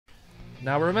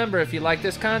Now remember, if you like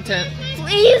this content,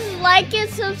 please like and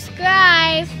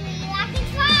subscribe.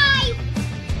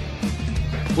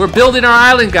 we're building our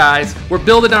island, guys. We're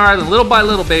building our island little by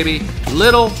little, baby.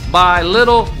 Little by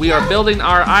little, we are building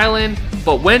our island.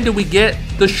 But when do we get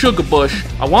the sugar bush?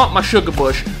 I want my sugar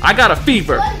bush. I got a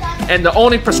fever, and the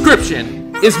only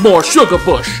prescription is more sugar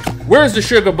bush. Where's the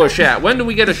sugar bush at? When do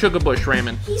we get a sugar bush,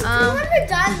 Raymond? He's 200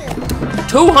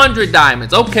 diamonds. 200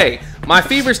 diamonds. Okay, my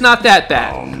fever's not that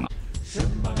bad.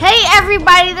 Hey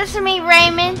everybody, this is me,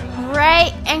 Raymond,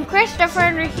 Ray, and Christopher,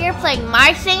 and we're here playing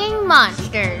My Singing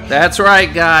Monsters. That's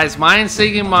right, guys. My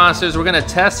Singing Monsters. We're gonna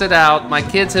test it out. My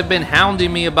kids have been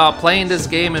hounding me about playing this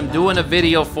game and doing a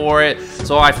video for it,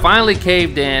 so I finally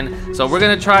caved in. So we're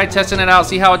gonna try testing it out,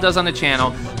 see how it does on the channel.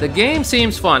 The game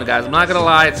seems fun, guys. I'm not gonna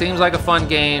lie. It seems like a fun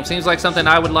game. Seems like something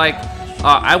I would like.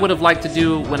 I would have liked to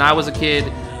do when I was a kid.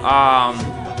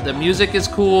 The music is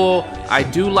cool. I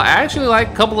actually like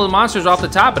a couple of the monsters off the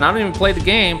top, and I don't even play the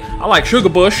game. I like Sugar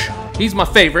Bush. He's my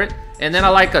favorite. And then I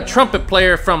like a trumpet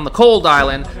player from the Cold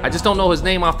Island. I just don't know his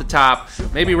name off the top.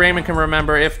 Maybe Raymond can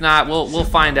remember. If not, we'll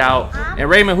find out. And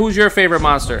Raymond, who's your favorite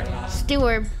monster?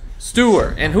 Stewart.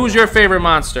 Stewart. And who's your favorite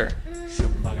monster?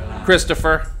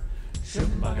 Christopher.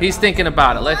 He's thinking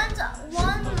about it. One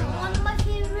of my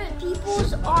favorite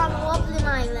people's on Woblin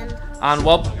Island. On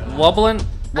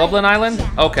Woblin Island?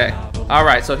 Yeah. Okay. All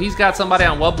right. So he's got somebody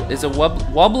on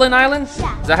Woblin Island?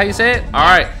 Yeah. Is that how you say it? All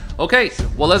right. Okay.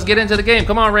 Well, let's get into the game.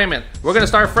 Come on, Raymond. We're gonna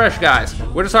start fresh, guys.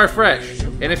 We're gonna start fresh.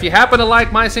 And if you happen to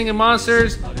like My Singing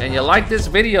Monsters and you like this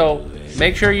video,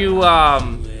 make sure you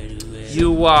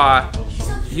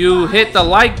hit the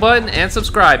like button and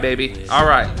subscribe, baby. All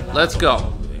right. Let's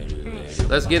go.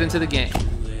 Let's get into the game.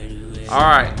 All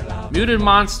right. Muted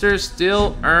monsters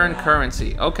still earn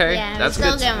currency. Okay, Yeah, that's we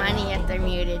still good. get money if they're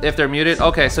muted. If they're muted,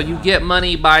 okay, so you get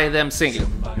money by them singing.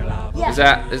 Yeah.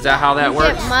 Is that how that You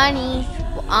works? get money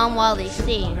while they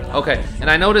sing. Okay,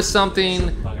 and I noticed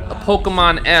something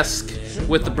Pokemon-esque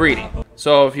with the breeding.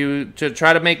 So if you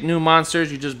try to make new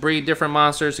monsters, you just breed different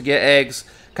monsters to get eggs,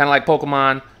 kind of like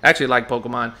Pokemon. Actually, like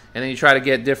Pokemon, and then you try to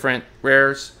get different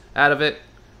rares out of it.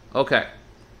 Okay.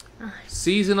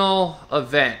 Seasonal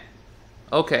event.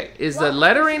 Okay, is the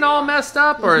lettering all messed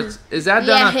up, or is that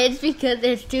done? Yeah, it's because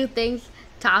there's two things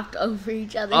topped over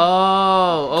each other.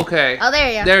 Oh, okay. Oh,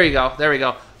 there you go. There you go. There we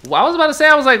go. Well, I was about to say,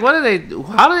 I was like,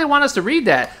 how do they want us to read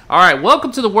that? All right,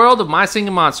 welcome to the world of My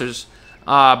Singing Monsters.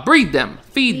 Breed them,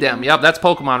 feed them. Yep, that's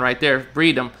Pokemon right there.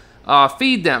 Breed them,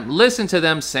 feed them, listen to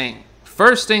them sing.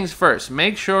 First things first,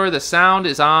 make sure the sound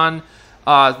is on.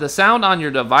 The sound on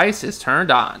your device is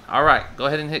turned on. All right, go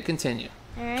ahead and hit continue.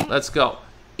 All right. Let's go.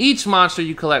 Each monster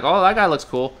you collect, oh, that guy looks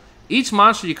cool. Each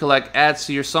monster you collect adds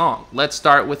to your song. Let's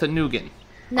start with a noggin.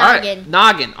 Noggin. All right,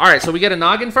 noggin. All right, so we get a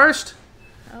noggin first?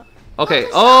 Okay.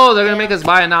 Oh, they're going to make us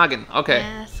buy a noggin. Okay.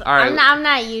 Yeah, so all right. I'm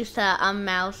not used to a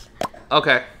mouse.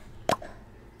 Okay.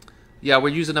 Yeah, we're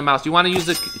using the mouse. Do you want to use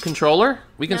the controller?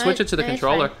 We can No, switch it to the no, it's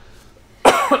controller.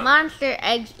 Monster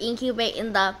eggs incubate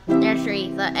in the nursery.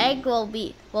 The egg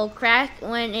will crack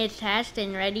when it's hatched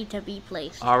and ready to be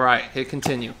placed. All right, hit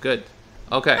continue. Good.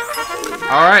 Okay.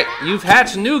 All right, you've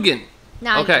hatched Noggin.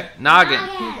 Noggin. Okay, Noggin.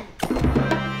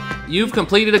 You've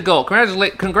completed a goal.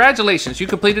 Congratulations, you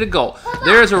completed a goal.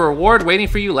 There is a reward waiting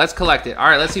for you. Let's collect it. All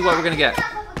right, let's see what we're gonna get.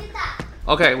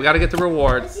 Okay, we got to get the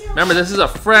reward. Remember, this is a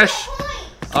fresh.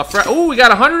 Oh, we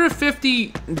got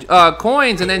 150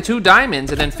 coins and then 2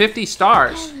 diamonds and then 50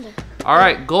 stars. All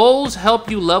right, goals help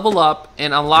you level up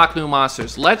and unlock new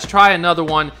monsters. Let's try another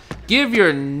one. Give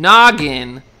your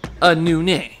noggin a new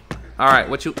name. All right,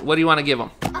 what do you want to give him?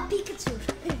 A Pikachu.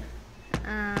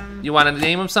 You want to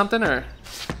name him something or?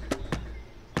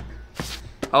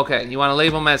 Okay, you want to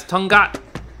label him as Tungot?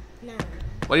 No.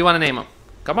 What do you want to name him?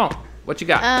 Come on, what you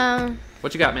got?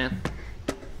 What you got, man?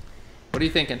 What are you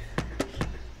thinking?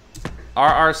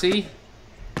 RRC? You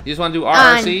just want to do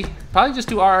RRC? Probably just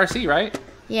do RRC, right?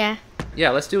 Yeah.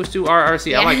 Yeah, let's do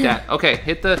RRC. I like that. Okay,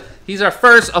 hit the. He's our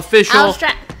first official.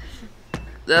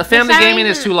 The family gaming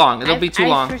is too long. It'll be too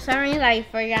long. For some reason, I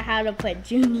forgot how to put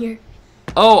Junior.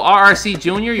 Oh, RRC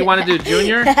Junior? You want to do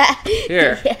Junior?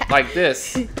 Here, Yeah. like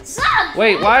this.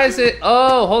 Wait, why is it?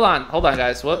 Oh, hold on. Hold on,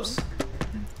 guys. Whoops.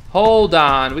 Hold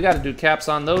on. We got to do caps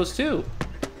on those, too.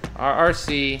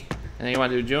 RRC. And then you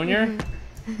want to do Junior?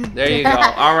 There you go.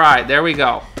 All right, there we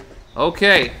go.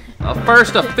 Okay. A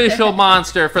first official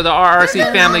monster for the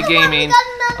RRC Family Gaming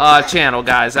channel,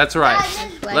 guys. That's right.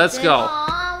 Let's go.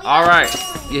 All right.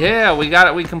 Yeah, we got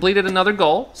it. We completed another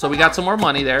goal, so we got some more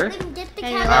money there.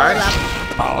 All right.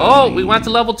 Oh, we went to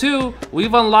level 2.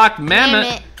 We've unlocked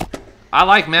Mammoth. I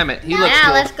like Mammoth. He looks now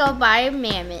cool. let's go buy a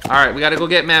mammoth. All right, we got to go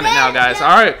get Mammoth now, guys.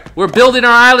 All right, we're building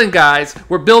our island, guys.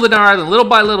 We're building our island little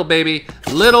by little, baby.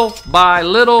 Little by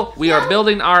little, we are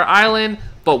building our island.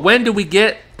 But when do we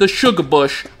get the sugar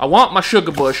bush? I want my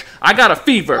sugar bush. I got a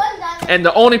fever, and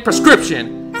the only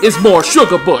prescription is more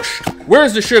sugar bush.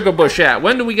 Where's the sugar bush at?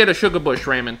 When do we get a sugar bush,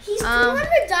 Raymond? He's 200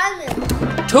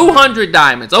 diamonds. 200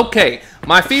 diamonds. Okay,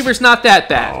 my fever's not that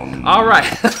bad. All right.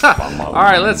 All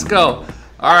right, let's go.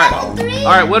 All right. All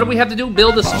right, what do we have to do?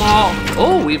 Build a small...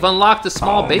 Oh, we've unlocked a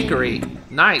small bakery.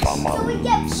 Nice.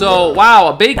 So, wow,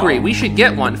 a bakery. We should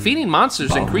get one. Feeding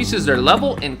monsters increases their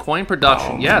level and coin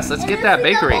production. Yes, let's get that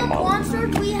bakery.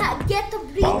 Monsters, we get the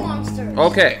big monsters.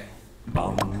 Okay.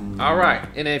 All right.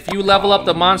 And if you level up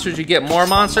the monsters, you get more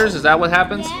monsters? Is that what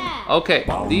happens? Yeah. Okay.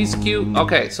 These cute...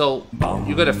 Okay, so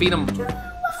you're going to feed them...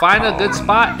 Find a good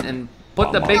spot and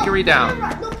put the bakery down.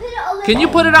 Can you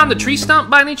put it on the tree stump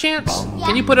by any chance?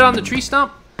 Can you put it on the tree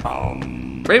stump?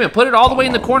 Raymond, put it all the way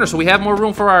in the corner so we have more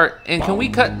room for our... And can we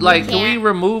cut, like, can we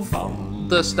remove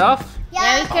the stuff?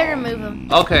 Yeah, we can remove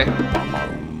them. Okay.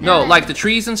 No, like the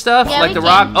trees and stuff? Yeah, like we the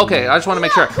can. rock? Okay, I just want to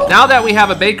make sure. Now that we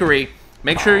have a bakery,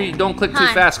 make sure you don't click too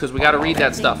fast because we got to read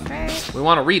that stuff. We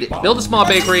want to read it. Build a small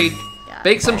bakery,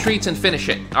 bake some treats, and finish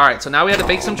it. All right, so now we have to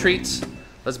bake some treats.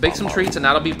 Let's bake some treats, and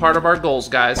that'll be part of our goals,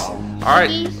 guys. All right.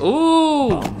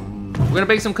 Ooh. We're going to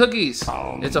bake some cookies.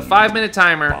 It's a 5-minute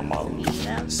timer.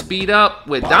 Speed up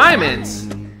with diamonds.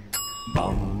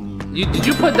 Did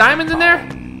you put diamonds in there?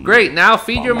 Great. Now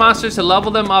feed your monsters to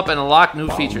level them up and unlock new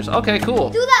features. Okay, cool.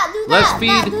 Do that. Let's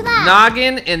feed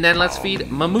Noggin, and then let's feed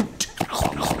Mammut.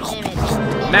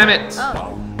 Mammoth.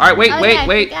 Oh. All right,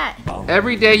 wait. Yeah,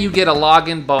 Every day you get a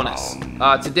login bonus.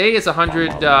 Today is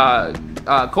 100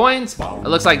 coins. It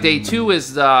looks like day 2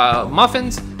 is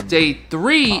muffins. Day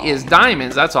 3 is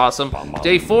diamonds. That's awesome.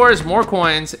 Day 4 is more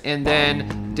coins, and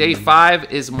then day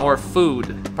 5 is more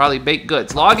food. Probably baked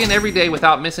goods. Log in every day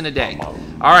without missing a day.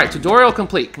 All right, tutorial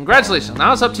complete. Congratulations.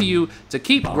 Now it's up to you to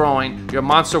keep growing your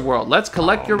monster world. Let's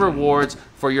collect your rewards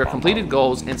for your completed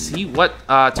goals and see what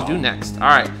to do next. All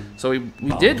right, so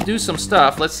we did do some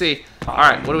stuff. Let's see. All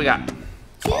right, what do we got?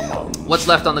 What's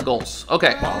left on the goals?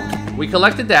 Okay, we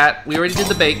collected that. We already did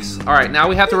the bakes. All right, now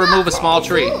we have to remove a small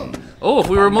tree. Oh, if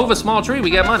we remove a small tree, we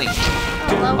get money.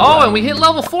 Oh, and we hit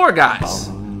level 4, guys.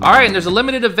 All right, and there's a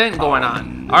limited event going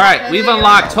on. All right, we've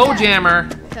unlocked Toe Jammer.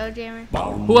 Toe Jammer.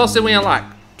 Who else did we unlock?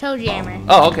 Toe Jammer.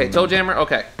 Oh, okay, Toe Jammer.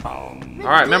 Okay. All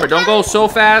right, remember, don't go so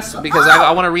fast because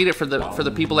I want to read it for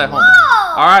the people at home.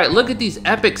 All right, look at these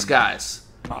epics, guys.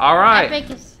 All right.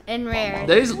 Epic and rare.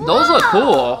 Those look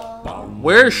cool.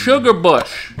 Where's Sugar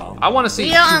Bush? I want to see.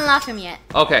 We don't unlock him yet.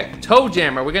 Okay, Toe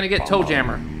Jammer. We're gonna get Toe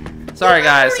Jammer. Sorry,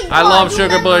 guys. I love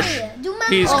Sugar Bush.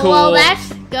 He's cool. Well,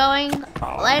 that's going.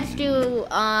 Let's do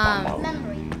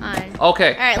Memory.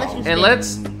 Okay. All right, let's do spin.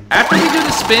 And after we do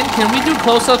the spin, can we do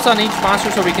close-ups on each monster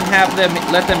so we can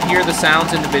let them hear the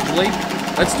sounds individually?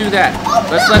 Let's do that.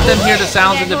 Let's let them hear the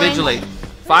sounds individually.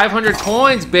 500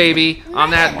 coins, baby, on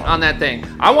that thing.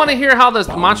 I want to hear how the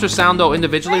monsters sound though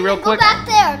individually, real quick. Go back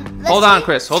there. Hold on,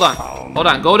 Chris. Hold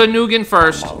on. Go to Nugan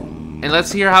first, and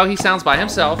let's hear how he sounds by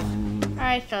himself. All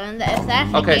right, so if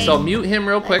that's the Okay, case, so mute him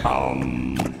real quick.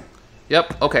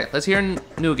 Yep. Okay, let's hear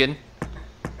Nugan.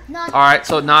 All right,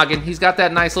 so Noggin, he's got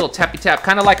that nice little tappy tap,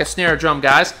 kind of like a snare drum,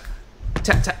 guys.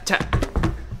 Tap, tap, tap.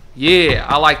 Yeah,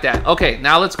 I like that. Okay,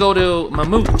 now let's go to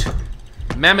Mammoth.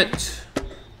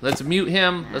 Let's mute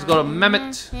him. Let's go to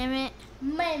Mammoth.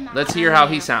 Let's hear how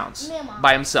he sounds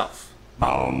by himself.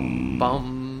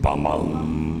 Bum.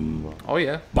 Oh,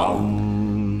 yeah.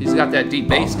 He's got that deep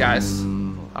bass, guys.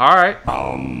 All right.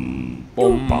 Boom.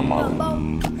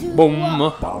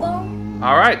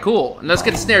 All right, cool. And let's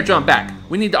get the snare drum back.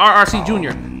 We need the RRC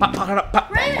Junior. Pop, pop, pop,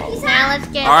 pop. Now let's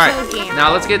get All right, Toe Jammer.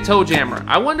 now let's get Toe Jammer.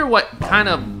 I wonder what kind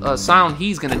of sound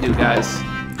he's gonna do, guys.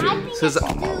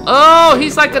 Oh,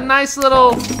 he's like a nice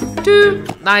little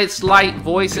nice light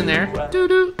voice in there.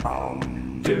 Doo-doo.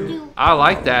 I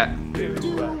like that.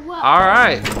 All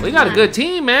right, we got a good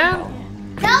team, man.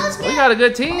 We got a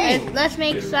good team. Let's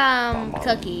make some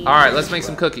cookies. All right, let's make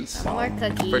some cookies. More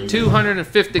cookies. For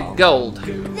 250 gold.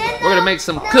 We're gonna make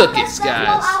some cookies,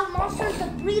 guys.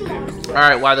 All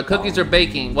right, while the cookies are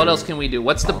baking, what else can we do?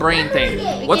 What's the brain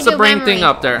thing? What's the brain thing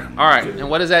up there? All right, and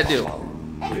what does that do?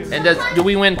 And do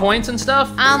we win points and stuff?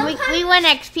 We win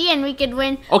XP and we could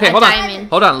win Okay, a diamond.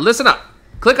 Hold on, listen up.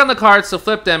 Click on the cards to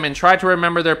flip them and try to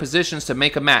remember their positions to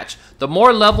make a match. The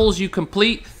more levels you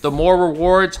complete, the more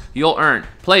rewards you'll earn.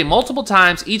 Play multiple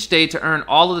times each day to earn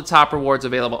all of the top rewards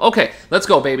available. Okay, let's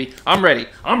go, baby. I'm ready.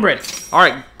 All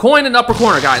right, coin in the upper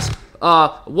corner, guys.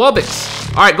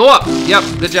 Wubbox. All right, go up. Yep,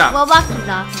 good job. Well, box is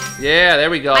off. Yeah, there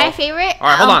we go. My favorite. All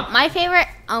right, hold on. My favorite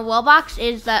wall box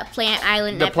is the Plant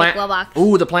Island Epic wall box.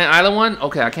 Ooh, the Plant Island one?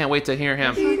 Okay, I can't wait to hear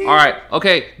him. All right,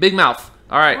 okay, Big Mouth.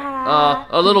 All right,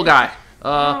 a little guy.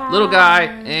 Little guy,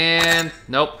 and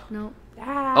nope. Nope.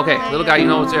 Okay, little guy, you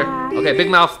know what's there. Okay, Big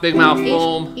Mouth,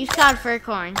 boom. He's called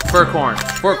Furcorn. Furcorn.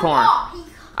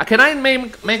 Can I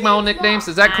make my own nicknames?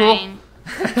 Is that cool?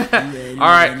 All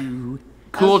right.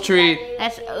 Cool tree.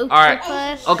 That's Octopus. All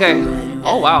right. Okay.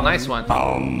 Oh wow, nice one.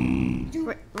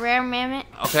 Rare Mammoth.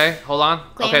 Okay, hold on.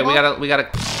 Okay, we gotta.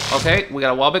 Okay, we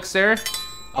got a Wubbox there.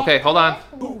 Okay, hold on.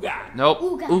 Nope.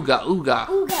 Ooga.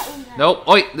 Nope.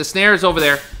 Oh, wait, the snare is over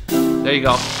there. There you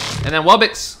go. And then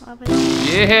Wubbox.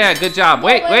 Yeah, good job.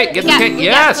 Wait, get the cake.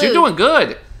 Yes, you're doing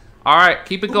good. All right,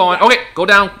 keep it going. Okay, go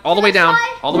down, all the way down,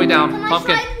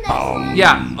 Pumpkin.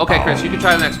 Yeah. Okay, Chris, you can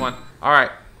try the next one. All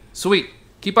right, sweet.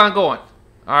 Keep on going.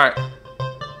 All right.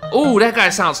 Ooh, that guy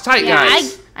sounds tight,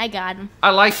 guys. I got him.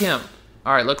 I like him.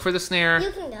 All right, look for the snare.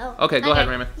 You can go. Okay, go ahead,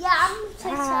 Raymond. Yeah, I'm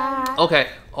gonna take Okay,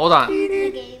 hold on.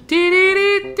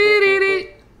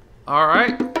 All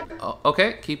right.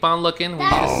 Okay, keep on looking. We need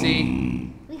to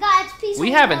see. We got XP.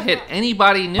 We haven't hit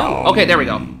anybody new. Okay, there we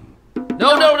go.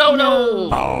 No.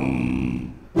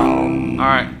 All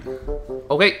right.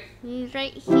 Okay. He's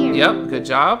right here. Yep, good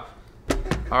job.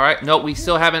 All right. No, we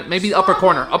still haven't. Maybe upper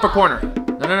corner.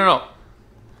 No.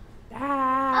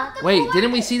 Wait,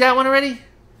 didn't we see that one already?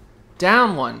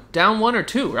 Down one or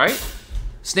two, right?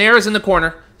 Snare is in the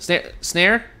corner.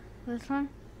 Snare? This one?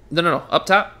 No. Up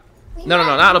top? No,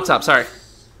 not up top. Sorry.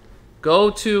 Go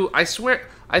to, I swear,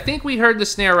 I think we heard the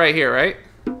snare right here, right?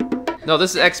 No,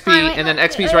 this is XP, and then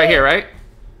XP's right here, right?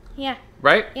 Yeah.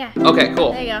 Right? Yeah. Okay,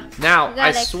 cool. There you go. Now,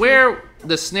 I swear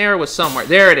the snare was somewhere.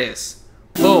 There it is.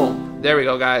 Boom. There we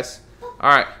go, guys. All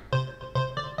right.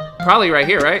 Probably right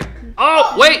here, right?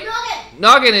 Oh, wait.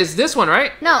 Noggin is this one,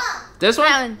 right? No. This one?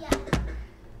 That one.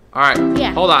 All right.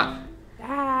 Yeah. Hold on.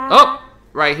 Oh,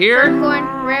 right here.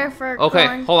 Furcorn, rare Furcorn.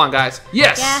 Okay, hold on, guys.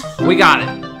 Yes, Gas. we got it.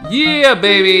 Yeah,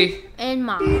 baby. And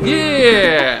Mom.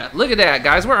 Yeah. Look at that,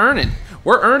 guys. We're earning.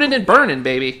 We're earning and burning,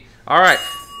 baby. All right.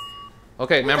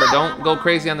 Okay, remember, don't go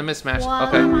crazy on the mismatch.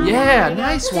 Okay. Yeah,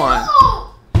 nice one.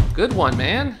 Good one,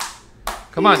 man.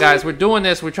 Come on, guys. We're doing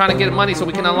this. We're trying to get money so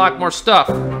we can unlock more stuff.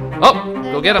 Oh,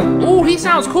 go get him. Ooh, he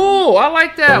sounds cool. I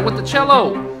like that with the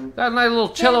cello. Got a nice little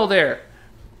cello there.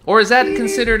 Or is that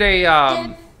considered a,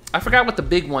 I forgot what the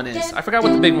big one is.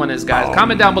 Guys.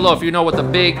 Comment down below if you know what the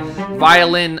big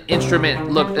violin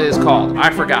instrument is called.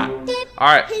 I forgot. All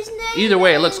right. Either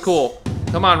way, it looks cool.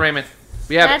 Come on, Raymond.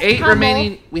 We have eight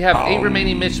remaining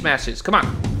mismatches. Come on.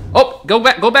 Oh, go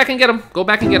back and get them.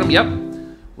 Yep.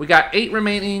 We got 8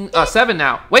 remaining. 7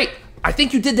 now. Wait, I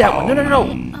think you did that one.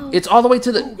 No. It's all the way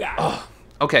to the. Oh,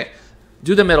 okay.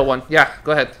 Do the middle one. Yeah,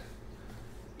 go ahead.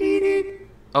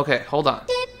 Okay, hold on.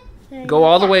 Go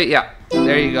all the way. Yeah,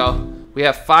 there you go. We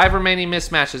have 5 remaining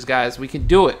mismatches, guys. We can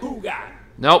do it.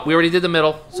 Nope, we already did the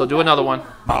middle. So do another one.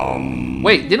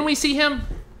 Wait, didn't we see him?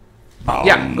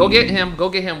 Yeah, go get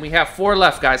him. We have 4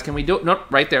 left, guys. Can we do it? Nope,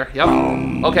 right there. Yep.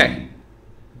 Okay.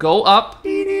 Go up.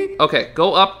 Okay,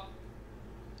 go up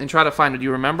and try to find it. Do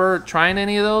you remember trying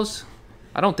any of those?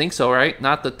 I don't think so, right?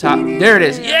 Not the top. There it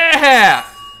is. Yeah!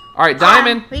 All right,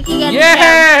 diamond. We can get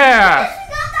yeah!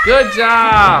 Good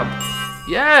job.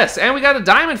 Yes, and we got a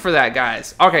diamond for that,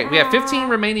 guys. Okay, we have 15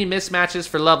 remaining mismatches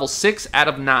for level 6 out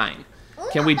of 9.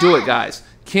 Can we do it, guys?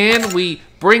 Can we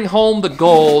bring home the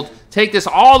gold, take this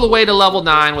all the way to level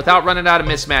 9 without running out of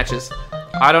mismatches?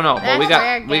 I don't know, but we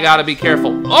got to be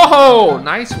careful. Oh,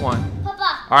 nice one.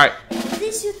 Papa. All right.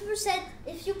 This 50%,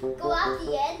 if you go out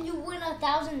the end, you win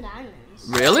 1,000 diamonds.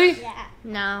 Really? Yeah.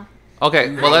 No.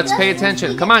 Okay, well let's pay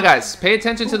attention. Come on, guys, pay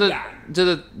attention to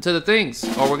the things,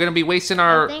 or we're gonna be wasting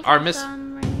our miss.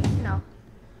 No.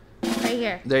 Right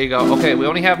here. There you go. Okay, we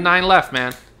only have 9 left,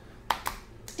 man.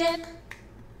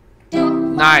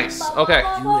 Nice. Okay.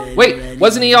 Wait,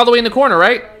 wasn't he all the way in the corner,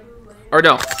 right? Or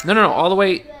no? No. All the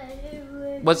way.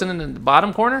 Wasn't in the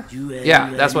bottom corner? Yeah,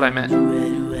 that's what I meant.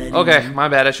 Okay, my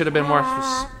bad. I should have been more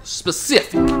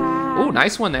specific. Ooh,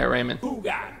 nice one there, Raymond.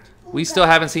 We still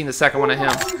haven't seen the second one of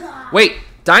him. Wait,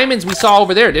 diamonds we saw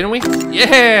over there, didn't we?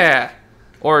 Yeah!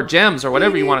 Or gems, or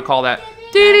whatever you want to call that.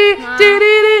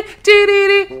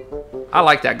 I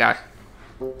like that guy.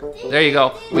 There you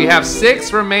go. We have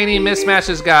 6 remaining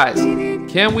mismatches, guys.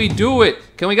 Can we do it?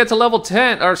 Can we get to level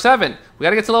 10 or 7? We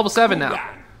gotta get to level 7 now.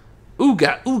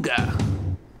 Ooga.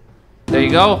 There you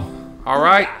go. All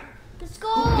right. Let's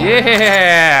go.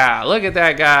 Yeah! Look at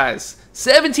that, guys.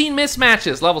 17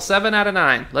 mismatches, level 7 out of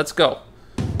 9. Let's go.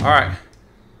 All right.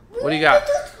 What do you got?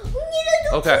 We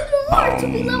need to do 2 more to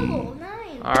be level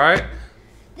 9. All right.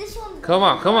 This one's Come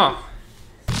on, come on.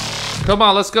 Come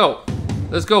on, let's go.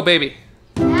 Let's go, baby.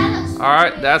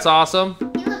 Alright, that's awesome.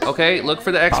 Okay, look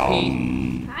for the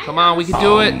XP. Come on, we can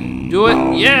do it. Do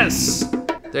it. Yes!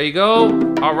 There you go.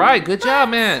 Alright, good job,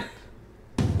 man.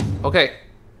 Okay,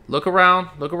 look around.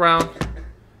 Look around.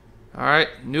 Alright,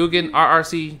 Nugan,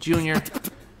 RRC Jr.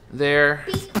 There.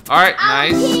 Alright,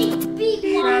 nice.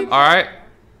 Alright,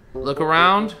 look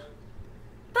around.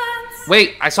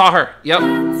 Wait, I saw her. Yep,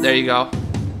 there you go.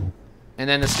 And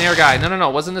then the snare guy.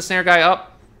 No. Wasn't the snare guy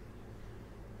up?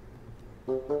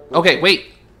 Okay,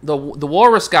 wait. The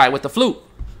walrus guy with the flute.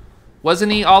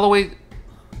 Wasn't he all the way?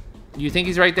 You think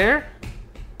he's right there?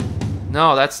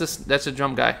 No, that's the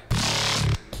drum guy.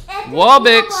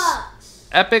 Wubbox.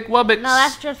 Epic Wubbox. No,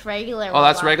 that's just regular. Oh,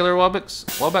 that's regular Wubbox.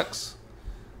 Wubbox.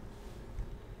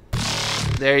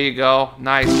 There you go.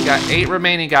 Nice. We got 8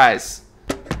 remaining guys.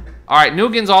 All right,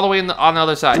 Nugan's all the way on the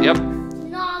other side. Yep.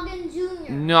 Noggin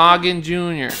Jr. Noggin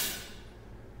Jr.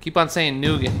 Keep on saying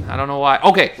Nugan. I don't know why.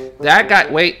 Okay, that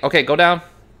guy. Wait. Okay, go down.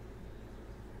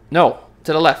 No,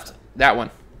 to the left. That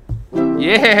one.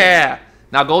 Yeah.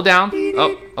 Now go down.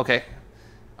 Oh, okay.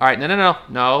 All right. No.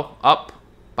 Up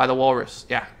by the walrus.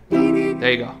 Yeah.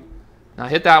 There you go. Now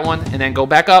hit that one and then go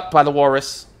back up by the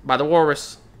walrus. By the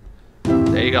walrus.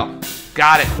 There you go.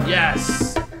 Got it.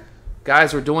 Yes.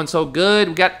 Guys, we're doing so good.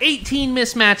 We got 18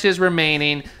 mismatches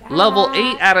remaining. Level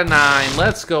 8 out of 9.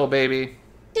 Let's go, baby.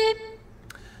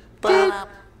 Yeah.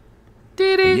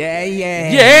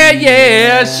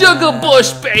 Sugar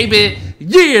Bush, baby.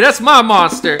 Yeah, that's my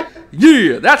monster.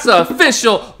 Yeah, that's the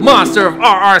official monster of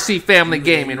RRC Family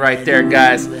Gaming right there,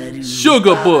 guys.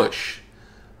 Sugar Bush.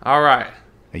 All right.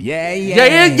 Yeah,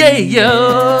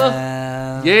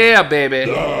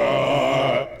 baby.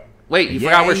 Wait, you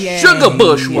forgot where Sugar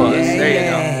Bush was. There you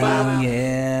go.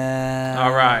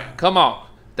 All right, come on.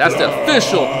 That's the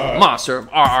official monster of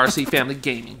RRC Family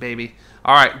Gaming, baby.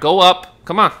 All right, go up.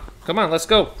 Come on, let's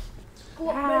go.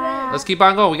 Let's keep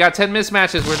on going. We got 10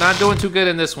 mismatches. We're not doing too good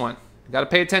in this one. We got to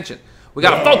pay attention. We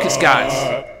got to focus, guys.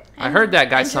 I heard that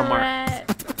guy somewhere.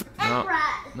 No.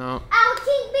 Our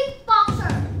King Big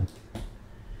Boxer.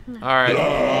 All right,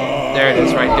 there it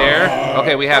is right there.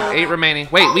 Okay, we have 8 remaining.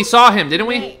 Wait, we saw him, didn't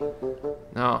we?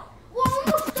 No. We're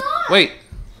almost done. Wait.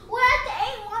 We're at the 8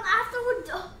 one after we're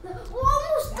done. We're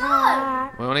almost done.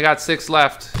 We only got 6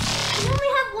 left. We only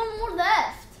have 1 more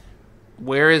left.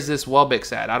 Where is this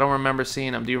Wubbox at? I don't remember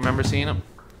seeing him. Do you remember seeing him?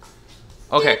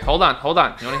 Okay, hold on.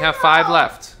 You only have 5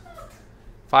 left.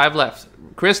 5 left.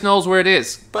 Chris knows where it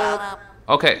is.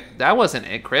 Okay, that wasn't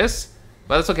it, Chris.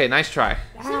 But it's okay. Nice try.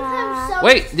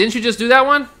 Wait, didn't you just do that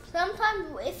one? Sometimes,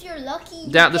 if you're lucky,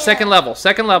 Down the second level,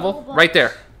 right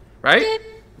there, right?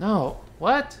 No,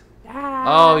 what?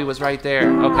 Oh, he was right there.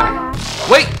 Okay.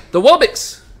 Wait, the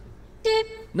Wubbox.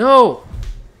 No.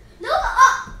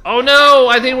 Oh no,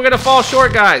 I think we're gonna fall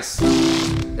short, guys.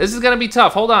 This is gonna be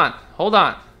tough. Hold on.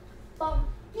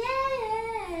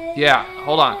 Yeah,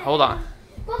 hold on.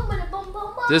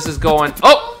 This is going.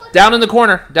 Oh, down in the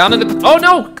corner. Oh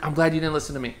no! I'm glad you didn't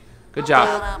listen to me. Good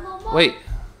job. Wait.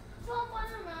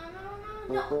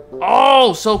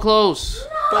 Oh, so close.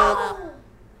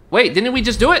 Wait, didn't we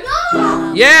just do it?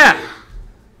 Yeah.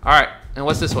 All right. And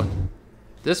what's this one?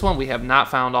 This one we have not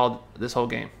found this whole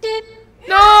game.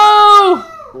 No.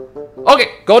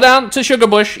 Okay, go down to Sugar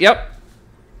Bush. Yep.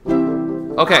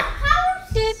 Okay.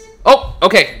 Oh,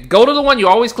 okay. Go to the one you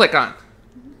always click on.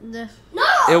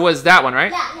 It was that one,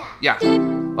 right? Yeah.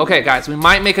 Okay, guys, we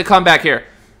might make a comeback here.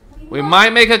 We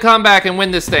might make a comeback and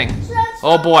win this thing.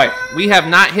 Oh boy, we have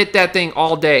not hit that thing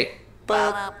all day.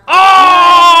 Oh,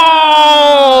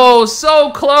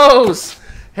 so close.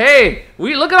 Hey,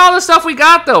 look at all the stuff we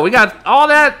got though. We got all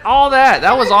that.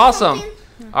 That was awesome.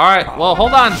 All right, well,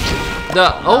 hold on. We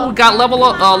got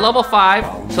level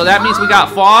 5, so that means we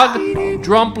got Fog,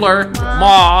 Drumpler,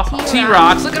 Maw,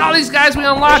 T-Rox. Look at all these guys we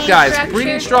unlocked, guys.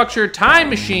 Breeding Structure, Time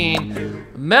Machine,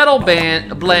 Metal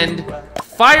Blend,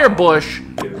 Fire Bush,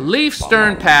 Leaf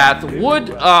Stern Path, Wood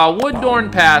Dorn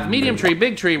Path, Medium Tree,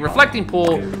 Big Tree, Reflecting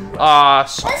Pool,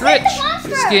 Stretch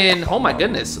Skin. Oh my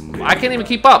goodness, I can't even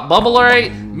keep up.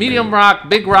 Bubblerate, Medium Rock,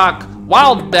 Big Rock,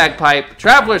 Wild Bagpipe,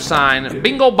 Traveler Sign,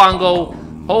 Bingo Bongo.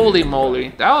 Holy moly,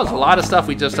 that was a lot of stuff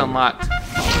we just unlocked.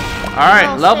 All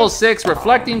right, level 6,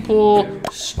 Reflecting Pool,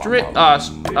 Stretch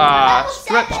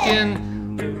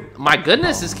Skin. My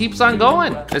goodness, this keeps on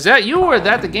going. Is that you or is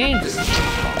that the game?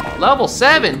 Level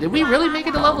 7. Did we really make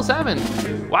it to level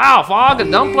 7? Wow, Fog,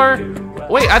 a Dumpler.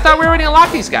 Wait, I thought we already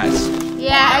unlocked these guys.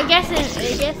 Yeah, I guess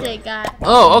it got.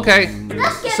 Oh, okay.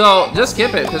 So just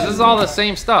skip it because this is all the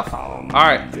same stuff. All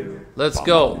right, let's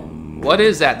go. What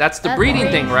is that? That's the breeding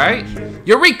thing, right?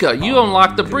 Eureka! You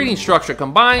unlock the breeding structure.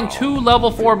 Combine 2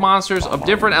 level 4 monsters of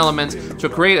different elements to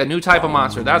create a new type of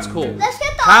monster. That's cool. Let's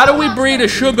get the How do we breed a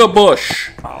sugar bush?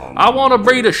 I want to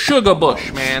breed a sugar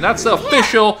bush, man. That's the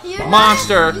official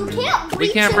monster. You can't breed We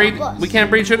can't breed. We can't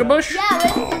breed sugar bush.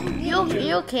 Yeah,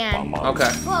 You can. Okay.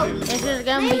 This is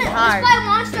gonna be Let's hard. buy a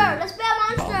monster. Let's buy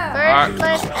a monster. First,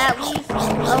 let's at least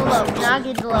level up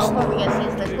Nagi to level 4 because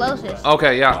he's the closest.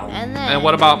 Okay. Yeah. And then. And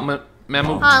what about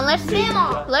Mamu?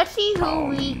 Let's see who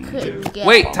we could get.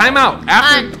 Wait. Time out.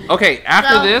 After. Okay.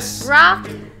 After So, this. Rock,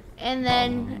 and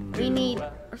then we need.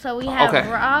 So we have Okay.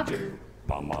 Rock.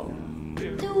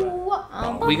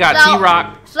 We got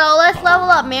T-Rock. So let's level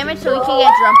up Mammoth so we can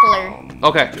get Drumpler.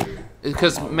 Okay.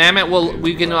 Because Mammoth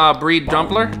we can breed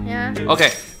Drumpler. Yeah.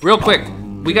 Okay. Real quick.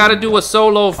 We got to do a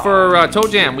solo for Toe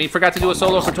Jam. We forgot to do a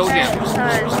solo for Toe Jam.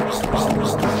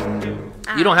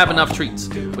 You don't have enough treats.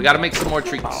 We got to make some more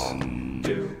treats.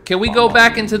 Can we go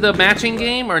back into the matching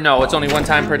game or no? It's only 1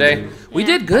 time per day. We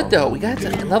did good though. We got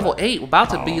to level 8. We're about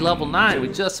to be level 9. We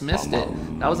just missed it.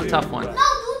 That was a tough one.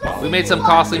 We made some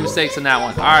costly mistakes in that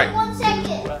one. All right. 1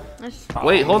 second.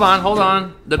 Wait, hold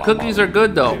on. The cookies are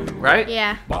good though, right?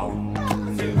 Yeah.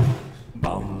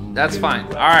 That's fine.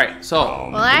 All right. So,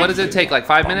 what does it take? Like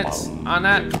 5 minutes on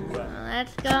that?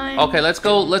 Let's go. Okay, let's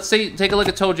go. Let's take a look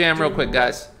at Toe Jam real quick,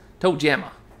 guys. Toe Jamma.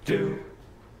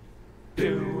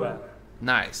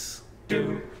 Nice.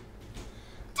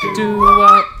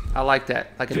 Do-wop. I like that.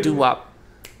 Like a doo-wop.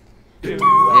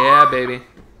 Yeah, baby.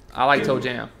 I like Toe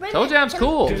Jam. Toe Jam's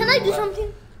cool. Can I do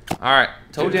something? All right.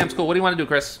 Toe Jam's cool. What do you want to do,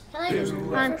 Chris? Can I do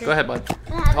something? Go ahead, bud.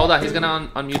 Hold on. He's going to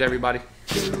unmute everybody.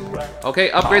 Okay,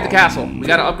 upgrade the castle. We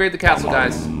got to upgrade the castle,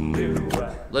 guys.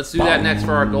 Let's do that next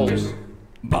for our goals.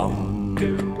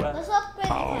 Let's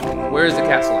upgrade. Where is the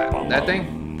castle at? That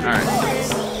thing? All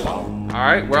right. All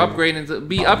right, we're upgrading.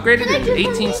 Be upgraded in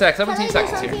 18 seconds, 17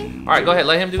 seconds here. All right, go ahead.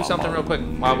 Let him do something real quick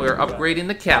while we're upgrading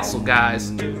the castle,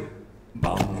 guys.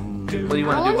 What do you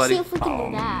want to do, buddy? See if we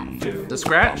can do that. The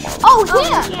scratch? Oh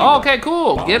yeah. Oh, okay,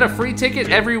 cool. Get a free ticket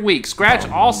every week. Scratch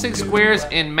all 6 squares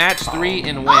in match 3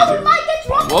 and win. Oh, we might get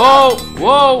drunk.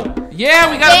 Whoa. Yeah,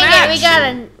 we got a match.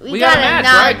 We got a match,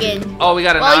 noggin. right? Oh, we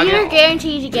got a Well, noggin. you're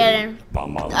guaranteed to get a match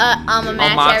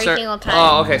monster. every single time.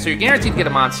 Oh, okay. So you're guaranteed to get a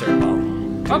monster.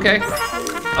 Okay.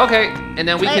 And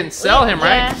then we can sell him,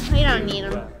 right? Yeah, we don't need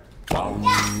him.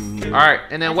 All right.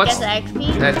 And then what's Get the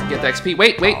XP. Let's get the XP.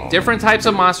 Wait. Different types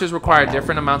of monsters require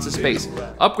different amounts of space.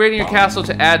 Upgrading your castle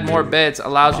to add more beds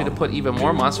allows you to put even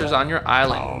more monsters on your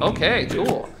island. Okay,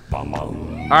 cool.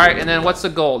 All right, and then what's the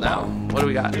goal now? What do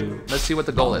we got? Let's see what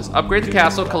the goal is. Upgrade the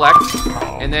castle, collect,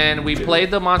 and then we played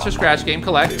the Monster Scratch game,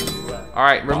 collect. All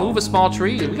right, remove a small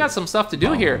tree. We got some stuff to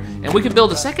do here, and we can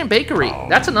build a second bakery.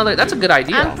 That's a good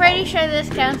idea. I'm pretty sure this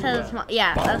counts as a small.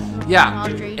 Yeah, that's a small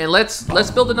tree. And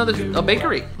let's build a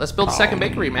bakery. Let's build a second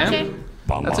bakery, man. Okay.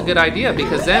 That's a good idea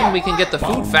because then we can get the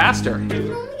food faster. We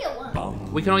can only get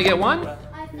 1. We can only get 1?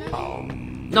 I think.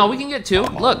 No, we can get 2.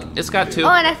 Look, it's got 2. Oh,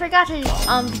 and I forgot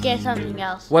to get something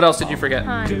else. What else did you forget?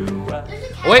 Hold on. There's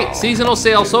a cat. Wait, seasonal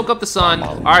sale, soak up the sun.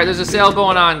 All right, there's a sale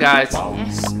going on, guys. All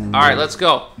right, let's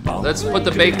go. Let's put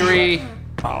the bakery.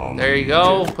 There you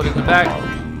go. Put it in the back.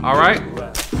 All right.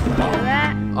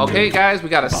 Okay, guys, we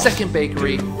got a second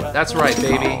bakery. That's right,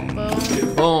 baby.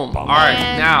 Boom. All right,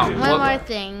 And now. one more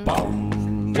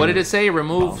thing. What did it say?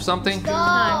 Remove something?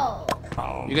 Go.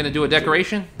 You're going to do a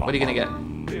decoration? What are you going to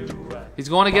get? He's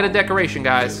going to get a decoration,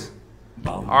 guys.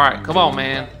 All right, come on,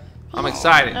 man. I'm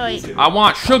excited. Oh, wait. I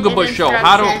want Sugar Bush show.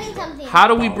 Instructions. How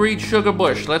do we breed Sugar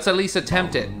Bush? Let's at least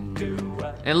attempt it.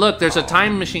 And look, there's a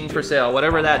time machine for sale,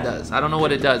 whatever that does. I don't know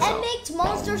what it does, It though. makes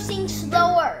monsters sing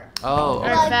slower. Oh, Or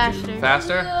okay. faster.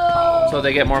 Faster? So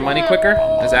they get more money quicker?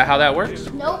 Is that how that works?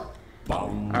 Nope. All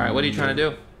right, what are you trying to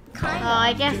do? Oh,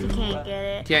 I guess you can't get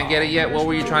it. Can't get it yet? What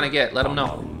were you trying to get? Let them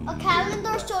know. A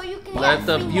calendar so you can Let get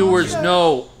the free viewers monsters.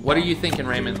 know. What are you thinking,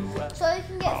 Raymond? So you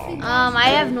can get free I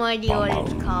have no idea what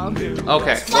it's called.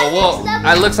 Okay, well,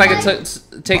 it looks like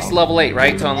it takes level 8,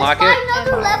 right, to unlock Let's buy it?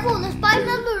 another level. Let's buy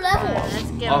another level.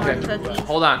 Let's get Okay, more cookies.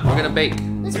 hold on. We're going to bake.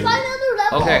 Let's buy another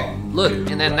level. Okay, look,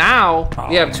 and then now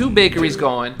we have 2 bakeries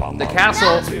going. The Now castle.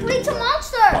 let's breed some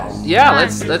monsters. Yeah,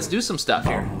 let's do some stuff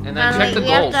here. And then check the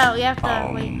goals. We have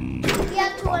to wait. We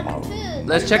have 2 and 2.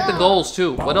 Let's check the goals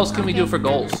too. What else can we do for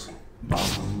goals?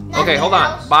 Okay, hold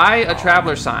on. Buy a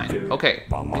traveler sign. Okay,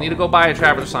 we need to go buy a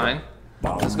traveler sign.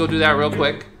 Let's go do that real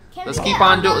quick. Let's keep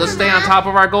on doing. Let's stay on top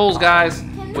of our goals, guys.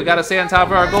 We gotta stay on top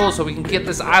of our goals so we can get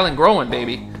this island growing,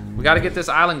 baby. We gotta get this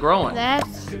island growing.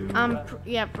 That's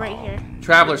yep, right here.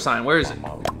 Traveler sign. Where is it?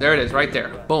 There it is, right there.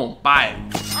 Boom. Buy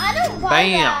it. I don't buy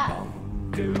Bam.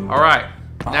 that. All right.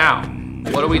 Now,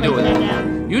 what do we do with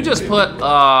it? You just put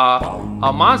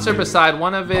a monster beside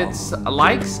one of its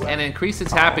likes and increase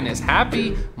its happiness.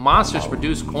 Happy monsters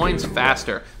produce coins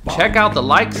faster. Check out the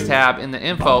likes tab in the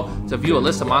info to view a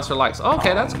list of monster likes.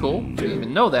 Okay, that's cool. Didn't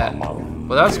even know that. Well,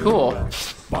 that's cool.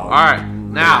 All right,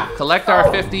 now collect our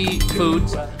 50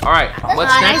 foods. All right,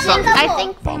 what's next? I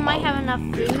think we might have enough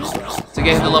food To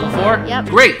get him to level 4? Yep.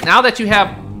 Great, now that you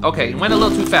have, okay, you went a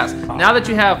little too fast. Now that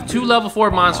you have 2 level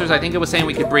 4 monsters, I think it was saying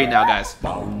we could breed now, guys.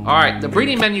 All right, the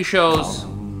breeding menu shows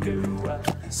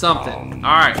something.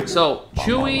 All right, so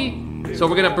Chewy, so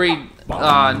we're gonna breed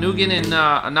Noggin and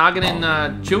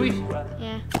Chewy?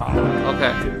 Yeah.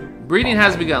 Okay, breeding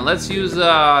has begun. Let's use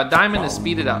Diamond to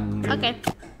speed it up. Okay.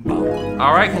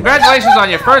 All right, congratulations on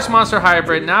your first monster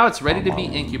hybrid. Now it's ready to be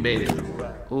incubated.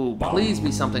 Ooh, please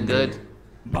be something good.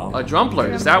 A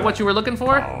Drumpler, is that what you were looking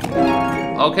for?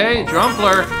 Okay,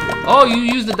 Drumpler. Oh, you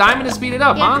used the Diamond to speed it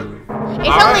up, huh? It's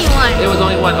only one. It was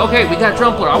only one. Okay, we got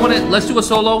Drumpler. Let's do a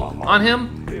solo on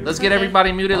him. Let's get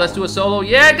everybody muted. Let's do a solo.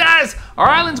 Yeah, guys, our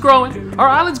island's growing. Our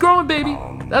island's growing, baby.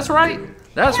 That's right.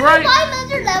 That's right.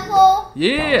 Another level.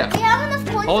 Yeah. We have enough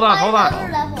coins Hold to on, buy hold on.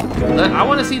 another level. I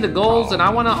want to see the goals, and I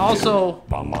want to also,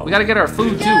 we got to get our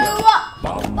food too.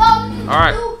 All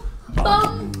right.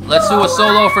 Let's do a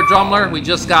solo for Drummler. We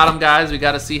just got him, guys. We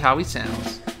got to see how he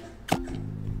sounds.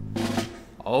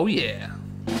 Oh, yeah.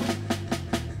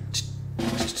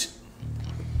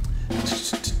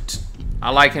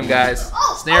 I like him, guys.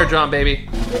 Snare drum, baby.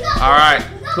 All right,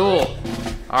 cool.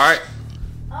 All right.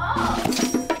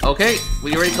 Okay,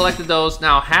 we already collected those.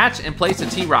 Now hatch and place a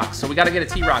T-Rock. So we got to get a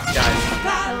T-Rock, guys.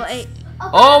 Level 8.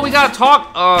 Oh, we got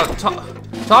Talker,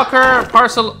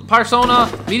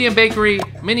 Parsona, Medium Bakery,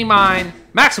 Mini Mine,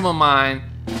 Maximum Mine,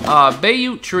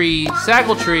 Bayou Tree,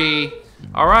 Saggle Tree.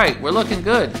 All right, we're looking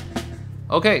good.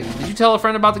 Okay, did you tell a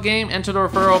friend about the game? Enter the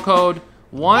referral code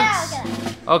once. Yeah,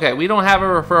 Okay, we don't have a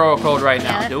referral code right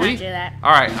now, let's do we? not do that.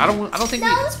 All right, I don't think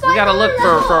we gotta look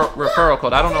for referral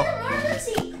code. I don't know.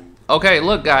 Okay,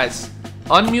 look, guys,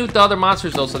 unmute the other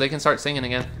monsters though, so they can start singing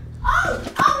again.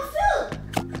 Food.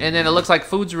 And then it looks like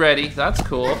food's ready. That's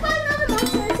cool.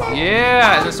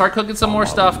 Yeah, and then start cooking some more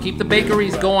stuff. Keep the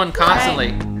bakeries going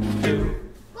constantly.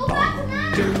 Go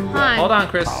back to that. Hold on,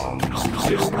 Chris.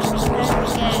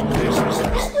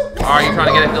 Are you trying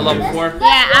to get it to level 4?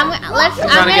 Yeah, I'm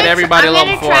trying to get everybody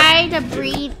level 4. I'm gonna try to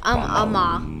breed a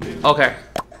maw. Okay.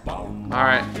 All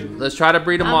right. Let's try to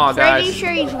breed them all, guys. I'm pretty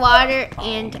sure he's water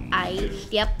and ice.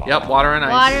 Yep. Yep, water and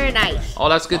ice. Water and ice. Oh,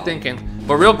 that's good thinking.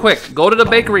 But real quick, go to the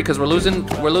bakery because we're losing.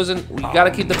 We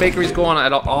gotta keep the bakeries going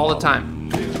all the time.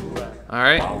 All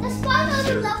right.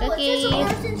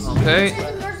 Cookies. Okay.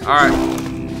 All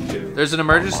right. There's an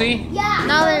emergency? Yeah.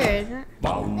 No, there isn't.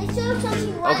 They showed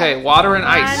something red. Okay, water and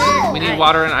ice. Water We need and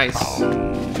water and ice.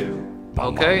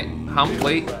 Okay,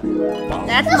 wait.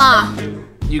 That's maw.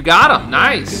 You got him,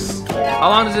 nice. How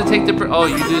long does it take to, oh,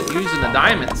 you're using the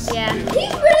diamonds. Yeah. He's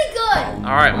pretty good.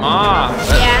 All right, Ma.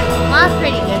 Yeah, maw's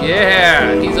pretty good.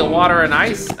 Yeah, he's a water and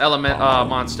ice element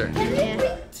monster. Can we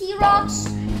breed T-Rocks?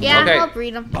 Yeah, Okay. we'll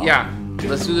breed them. Yeah,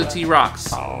 let's do the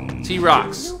T-Rocks.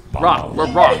 T-Rocks.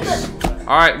 Rocks.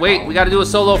 All right, wait, we got to do a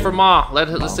solo for Ma.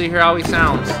 Let's see here how he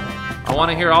sounds. I want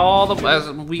to hear all the, as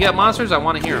we get monsters, I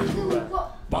want to hear them.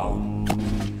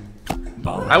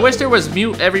 I wish there was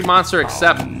mute every monster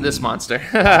except this monster.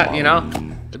 You know,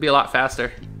 it'd be a lot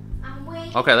faster. I'm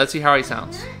waiting. Okay, let's see how he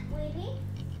sounds.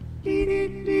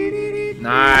 Waiting.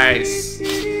 Nice.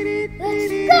 Let's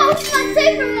go. It's my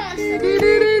favorite monster.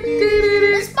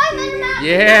 The Spider-Man map.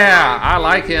 Yeah, I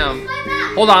like him.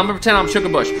 Spider-Man. Hold on, I'm gonna pretend I'm Sugar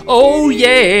Bush. Oh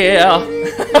yeah.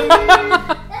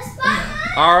 That's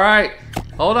Spider-Man. All right,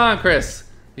 hold on, Chris.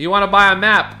 You want to buy a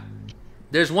map?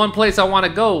 There's one place I want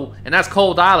to go, and that's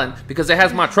Cold Island because it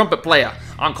has my trumpet player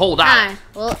on Cold Island.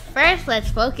 Well, first let's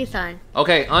focus on.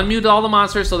 Okay, unmute all the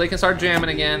monsters so they can start jamming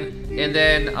again, and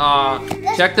then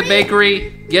check the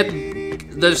bakery.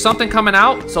 There's something coming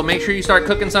out, so make sure you start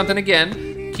cooking something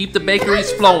again. Keep the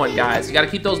bakeries flowing, guys. You got to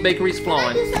keep those bakeries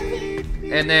flowing.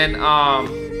 And then all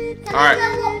right.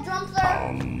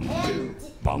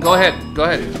 Go ahead.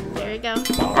 There we go.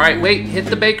 All right, wait. Hit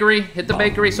the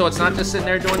bakery so it's not just sitting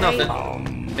there doing nothing.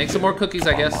 Make some more cookies,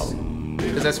 I guess.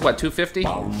 Because that's what, 250?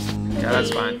 Yeah,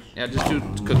 that's fine. Yeah, just 2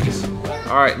 cookies.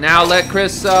 All right, now let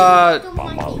Chris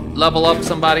level up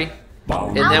somebody,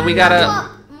 and then we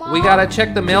gotta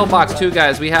check the mailbox too,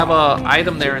 guys. We have a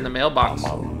item there in the mailbox.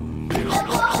 All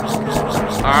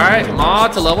right, Ma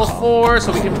to level 4,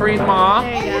 so we can breed Ma.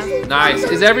 There you go. Nice.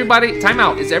 Is everybody? Time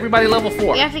out. Is everybody level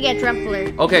 4? We have to get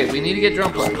Drumpler. Okay, we need to get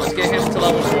Drumpler. Let's get him to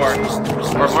level 4.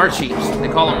 Or Marchie. They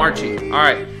call him Marchie. All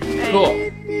right, cool.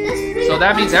 So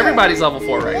that means everybody's level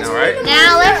 4 right now, right?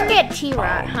 Now let's get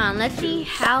T-Rod, huh? Let's see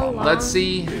how long. Let's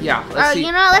see. Yeah, let's see.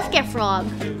 You know, let's get Frog.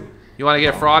 You want to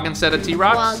get Frog instead of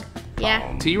T-Rox? Frog,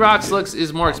 yeah. T-Rox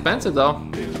is more expensive though.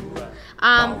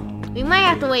 We might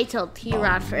have to wait till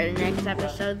T-Rod for the next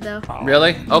episode, though.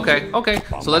 Really? Okay.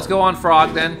 So let's go on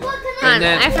Frog then. And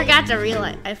then I forgot to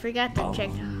realize. I forgot to check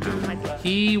how much.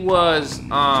 he was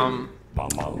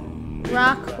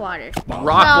Rock Water.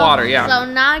 Rock Water, yeah. So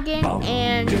Noggin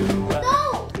and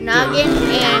Toe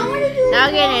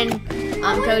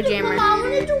Jammer. I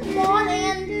want to do Mon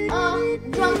and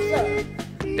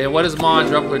Drumpler. And what does Ma and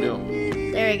Drumpler do?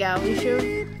 There we go. We should.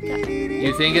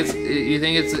 You think it's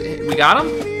we got him?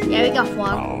 Yeah, we got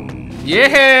Frog.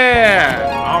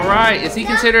 Yeah! All right. Is he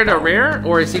considered a rare,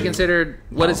 or is he considered,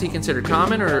 what is he considered,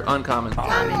 common or uncommon?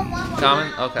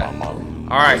 Common? Okay. All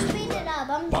right. Speed it up.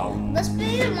 Let's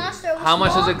speed the monster. How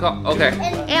much does it cost? Okay.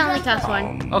 It only costs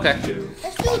 1. Okay.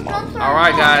 Let's do Drumpler. All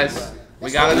right, guys.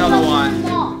 We got another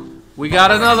one. We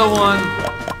got another one.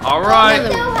 All right.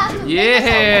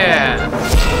 Yeah.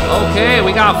 Okay,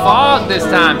 we got Fog this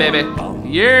time, baby.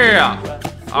 Yeah.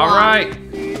 All right.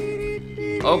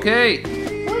 Okay.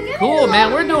 Cool,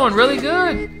 man. We're doing really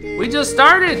good. We just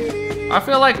started. I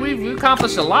feel like we've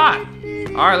accomplished a lot.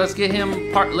 All right, let's get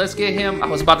him. I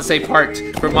was about to say parked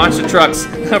for Monster Trucks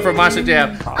for Monster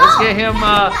Jam. Let's get him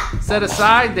set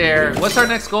aside there. What's our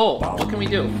next goal? What can we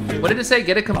do? What did it say?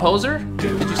 Get a composer?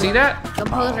 Did you see that?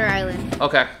 Composer Island.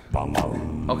 Okay.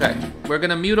 Okay. We're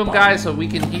gonna mute him, guys, so we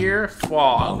can hear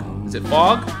Fog. Is it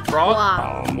Fog? Frog?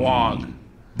 Fog.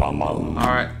 All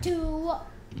right.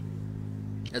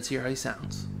 Let's hear how he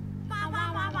sounds.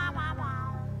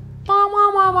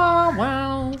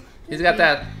 He's got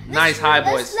that nice high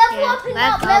voice. Level him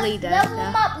That's up. all he does. Level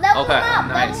him up. Level Okay, him up.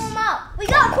 nice. Level him up. We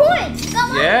got coins. We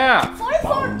got Yeah.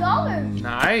 $44.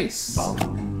 Nice. Oh,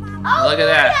 Look at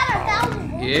that. At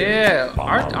 1,000. Yeah.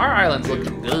 Our island's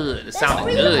looking good. It's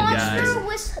sounding good, guys.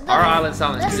 Our island's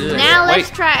sounding good. Now let's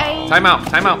Wait. try. Time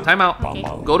out. Okay.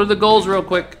 Go to the goals real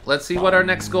quick. Let's see what our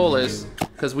next goal is.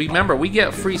 Because remember, we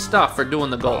get free stuff for doing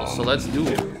the goals. So let's do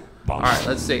it. All right,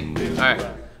 let's see. All right.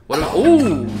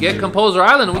 Ooh, get Composer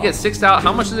Island. We get 6,000.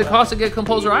 How much does it cost to get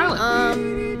Composer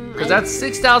Island? Because that's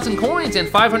 6,000 coins and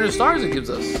 500 stars it gives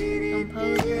us.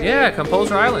 Composer. Yeah,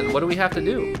 Composer Island. What do we have to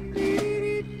do?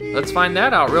 Let's find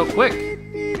that out real quick.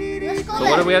 Let's go So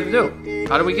what do we have to do?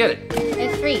 How do we get it?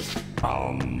 It's free.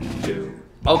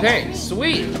 Okay,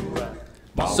 sweet.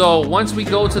 So once we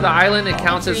go to the island, it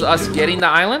counts as us getting the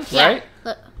island, right?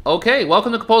 Look. Okay,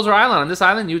 welcome to Composer Island. On this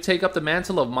island, you take up the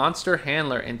mantle of monster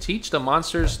handler and teach the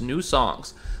monsters new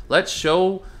songs. Let's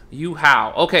show you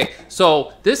how. Okay,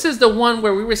 so this is the one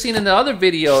where we were seeing in the other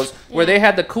videos where they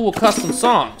had the cool custom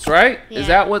songs, right? Yeah. Is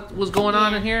that what was going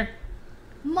on in here?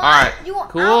 Mine. Alright,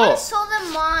 cool. I want to show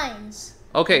them mines.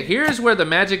 Okay, here's where the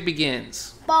magic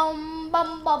begins. Bum,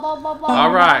 bum, bum, bum, bum, bum,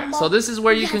 All right, bum, so bum. this is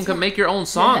where you can make your own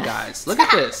song, guys. Look at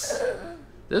this.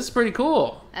 This is pretty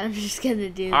cool. I'm just gonna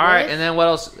do this. All right, and then what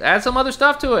else? Add some other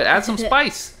stuff to it. Add some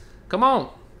spice. Come on.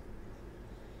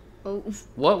 Oh.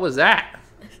 What was that?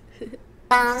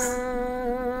 All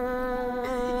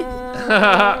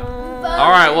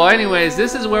right. Well, anyways,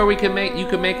 this is where you can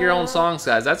make your own songs,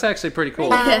 guys. That's actually pretty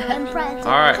cool. All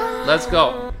right, let's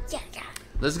go.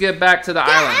 Let's get back to the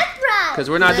island because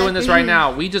we're not doing this right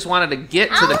now. We just wanted to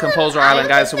get to the Composer Island,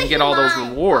 guys, so we get all those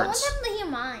rewards.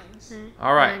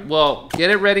 All right. Well, get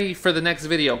it ready for the next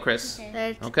video, Chris.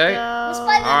 Okay. All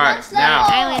right, now.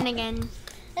 Island again.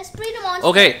 Let's breed them on.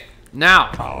 Okay.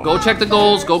 Now, go check the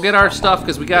goals. Go get our stuff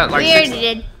because we got like. We already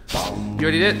did. You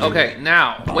already did? Okay.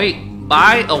 Now, wait.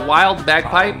 Buy a wild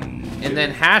bagpipe and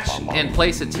then hatch and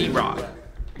place a T-Rock.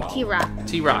 T-Rock.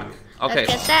 T-Rock. Okay.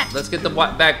 Let's get that. Let's get the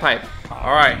bagpipe.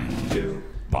 All right.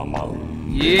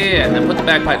 Yeah, and then put the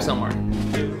bagpipe somewhere.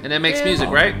 And it makes music,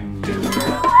 right? I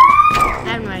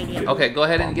have no idea. Okay, go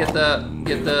ahead and get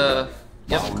the.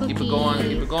 Yep. Keep it going.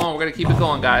 Keep it going. We're gonna keep it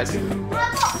going, guys.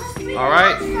 All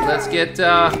right. Let's get.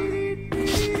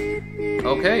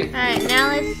 Okay. All right, now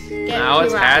let's get Now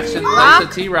it's T-Rock. hatched and Rock,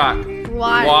 place a T-Rock.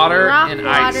 water, and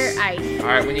ice. Water, ice. All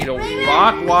right, we need a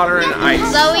rock, water, and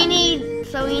ice. So we need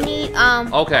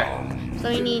Okay. So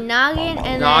we need noggin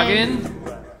and Noggin.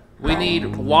 We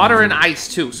need water and ice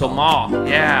too. So maw.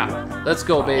 Yeah. Let's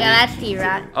go, baby. Yeah, that's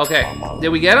T-Rock. Okay. Did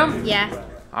we get him? Yeah.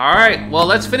 All right. Well,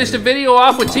 let's finish the video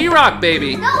off with T-Rock,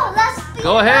 baby. No, let's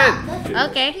Go ahead.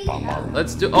 Okay.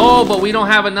 Let's do. Oh, but we don't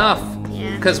have enough.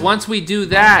 Yeah. Because once we do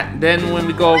that, then when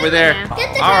we go over there.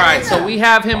 All right. So we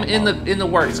have him in the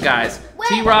works, guys.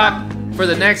 T-Rock for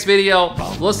the next video.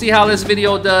 We'll see how this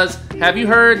video does. Have you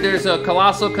heard there's a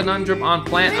colossal conundrum on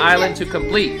Plant Island to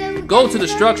complete? Go to the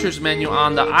structures menu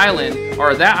on the island,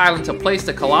 or that island, to place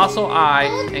the colossal eye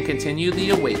and continue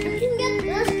the awakening.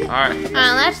 Alright.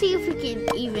 Let's see if we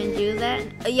can even do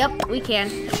that. Yep, we can.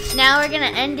 Now we're gonna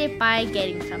end it by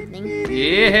getting something.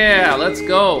 Yeah, let's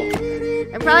go.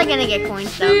 We're probably gonna get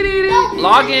coins though.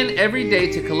 Log in every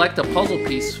day to collect a puzzle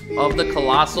piece of the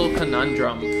colossal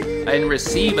conundrum and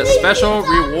receive a special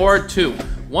reward too.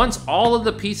 Once all of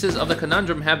the pieces of the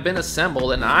conundrum have been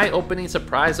assembled, an eye-opening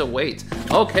surprise awaits.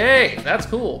 Okay, that's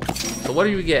cool. So what are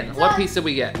you getting? What piece did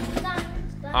we get?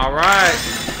 All right,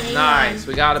 nice.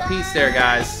 We got a piece there,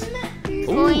 guys.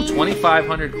 Ooh,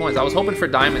 2,500 coins. I was hoping for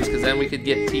diamonds because then we could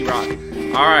get T-Rock.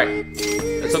 All right,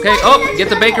 it's okay. Oh, get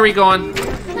the bakery going.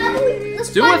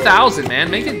 Do 1,000, man.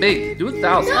 Make it big. Do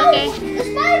 1,000. Okay.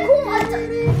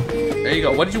 There you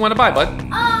go. What did you want to buy, bud?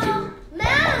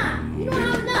 Map. You don't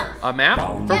have enough. A map?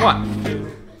 For what?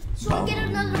 So we get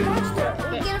another monster.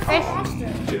 We get a first monster.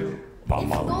 If we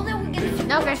go there, we get a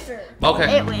monster.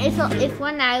 Okay. It's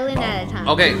one island at a time.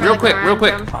 Okay, real quick.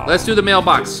 Let's do the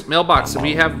mailbox. Mailbox.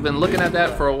 We have been looking at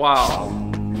that for a while.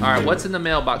 All right, what's in the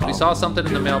mailbox? We saw something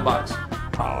in the mailbox.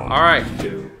 All right.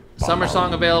 Summer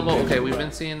song available. Okay, we've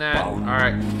been seeing that. All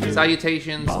right.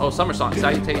 Salutations. Oh, summer song.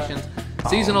 Salutations.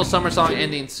 Seasonal summer song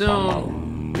ending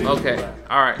soon. Okay.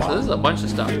 All right. So this is a bunch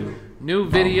of stuff. New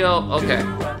video. Okay.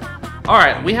 All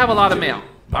right. We have a lot of mail.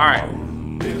 All right.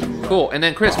 Cool. And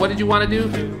then Chris, what did you want to do?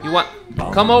 You want?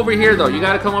 Come over here though. You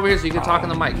got to come over here so you can talk on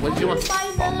the mic. What did you want?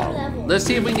 Let's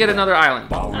see if we can get another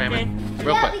island. Okay.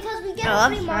 Real quick. Because we get a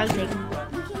free monster. We can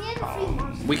get a free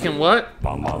monster. We can what?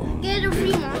 Get a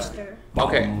free monster.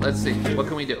 Okay, let's see. What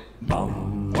can we do? Well,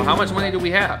 how much money do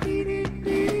we have?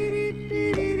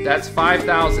 That's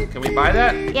 5,000. Can we buy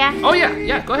that? Yeah. Oh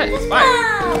yeah, go ahead. Let's buy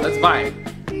it. Let's buy it.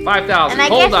 5,000.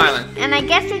 Cold Island. And I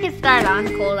guess we could start on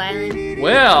Cold Island.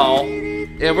 Well,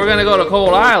 if we're gonna go to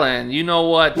Cold Island, you know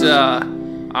what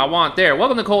I want there.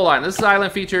 Welcome to Cold Island. This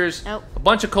island features a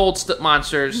bunch of cold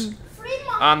monsters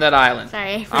on that island.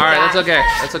 Sorry. All right, that's okay.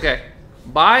 That's okay.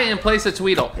 Buy and place a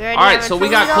Tweedle. All right, so we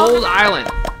got Cold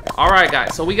Island. All right,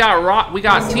 guys. So we got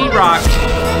T-Rock.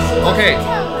 Okay.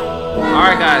 All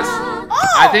right, guys.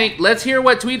 I think let's hear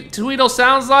what Tweedle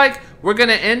sounds like. We're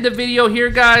gonna end the video here,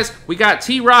 guys. We got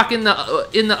T-Rock in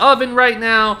the oven right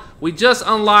now. We just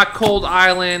unlocked Cold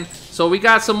Island, so we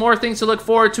got some more things to look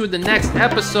forward to in the next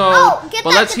episode.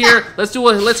 But let's hear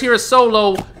a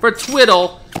solo for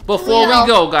Tweedle before we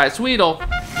go, guys. Tweedle.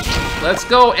 Let's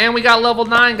go, and we got level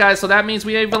 9, guys, so that means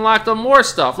we even unlocked more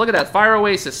stuff. Look at that, Fire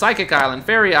Oasis, Psychic Island,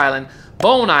 Fairy Island,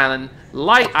 Bone Island,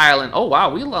 Light Island. Oh,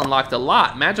 wow, we unlocked a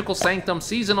lot. Magical Sanctum,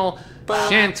 Seasonal,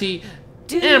 Shanty,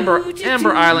 Amber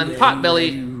Island,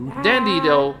 Potbelly,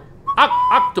 Dandido,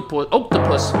 Octopus,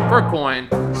 Furcoin,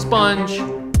 Sponge,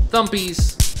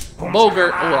 Thumpies,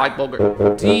 Bogart. Oh, I like Bogart.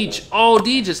 Deej. Oh,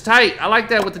 Deej is tight. I like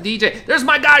that with the DJ. There's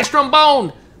my guy,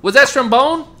 Strombone. Was that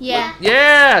Strombone? Yeah.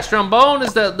 Yeah, Strombone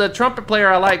is the trumpet player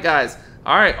I like, guys.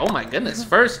 All right. Oh my goodness.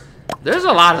 There's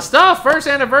a lot of stuff. First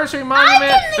anniversary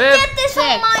monument. I didn't get this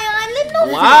on my island.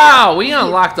 No wow, we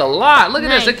unlocked a lot. Look at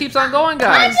this. It keeps on going,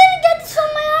 guys. I didn't get this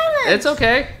on my island. It's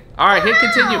okay. All right, hit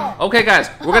continue. Okay, guys,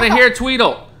 we're gonna hear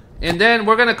Tweedle, and then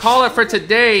we're gonna call it for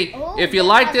today. If you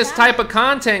like this type of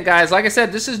content, guys, like I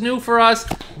said, this is new for us,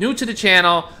 new to the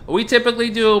channel. We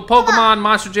typically do Pokemon,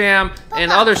 Monster Jam,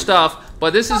 and other stuff.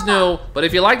 But this is new. But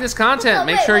if you like this content,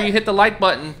 make sure you hit the like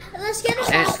button. Let's get a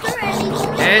monster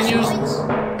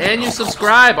and you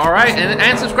subscribe, all right?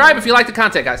 And subscribe if you like the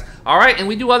content, guys. All right, and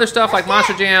we do other stuff like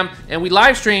Monster Jam, and we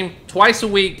live stream twice a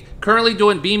week, currently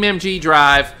doing BeamMG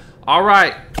Drive. All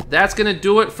right, that's gonna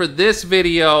do it for this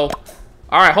video.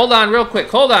 All right, hold on real quick.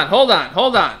 Hold on. I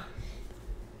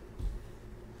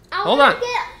want to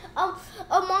get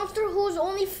a monster who's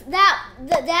only that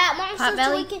monster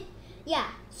so we can,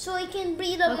 so he can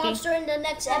breed a monster in the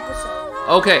next episode.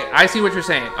 Okay, I see what you're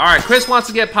saying. All right, Chris wants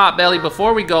to get Potbelly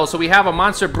before we go, so we have a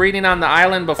monster breeding on the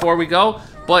island before we go.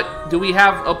 But do we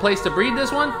have a place to breed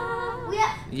this one?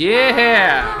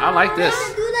 Yeah, I like this. We're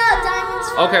gonna do the diamonds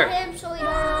for him so he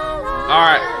don't. All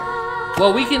right.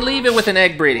 Well, we can leave it with an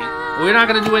egg breeding. We're not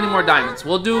gonna do any more diamonds.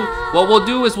 What we'll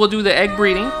do is we'll do the egg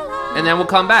breeding, and then we'll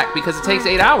come back because it takes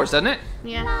 8 hours, doesn't it?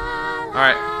 Yeah. All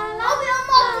right. Now we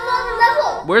unlocked another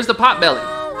level. Where's the Potbelly?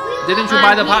 Didn't you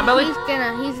buy the Potbelly? He's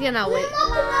gonna wait.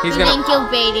 He's gonna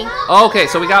incubating. Okay,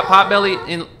 so we got Potbelly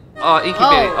in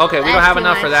incubating. Okay, we don't have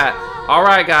enough for that. All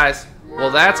right, guys.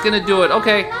 Well, that's gonna do it.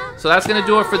 Okay, so that's gonna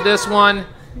do it for this one.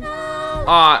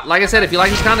 Like I said, if you like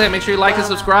this content, make sure you like and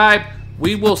subscribe.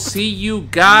 We will see you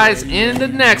guys in the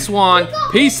next one.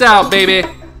 Peace out, baby.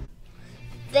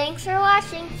 Thanks for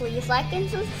watching. Please like and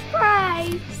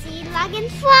subscribe. See you like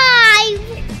and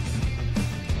 5.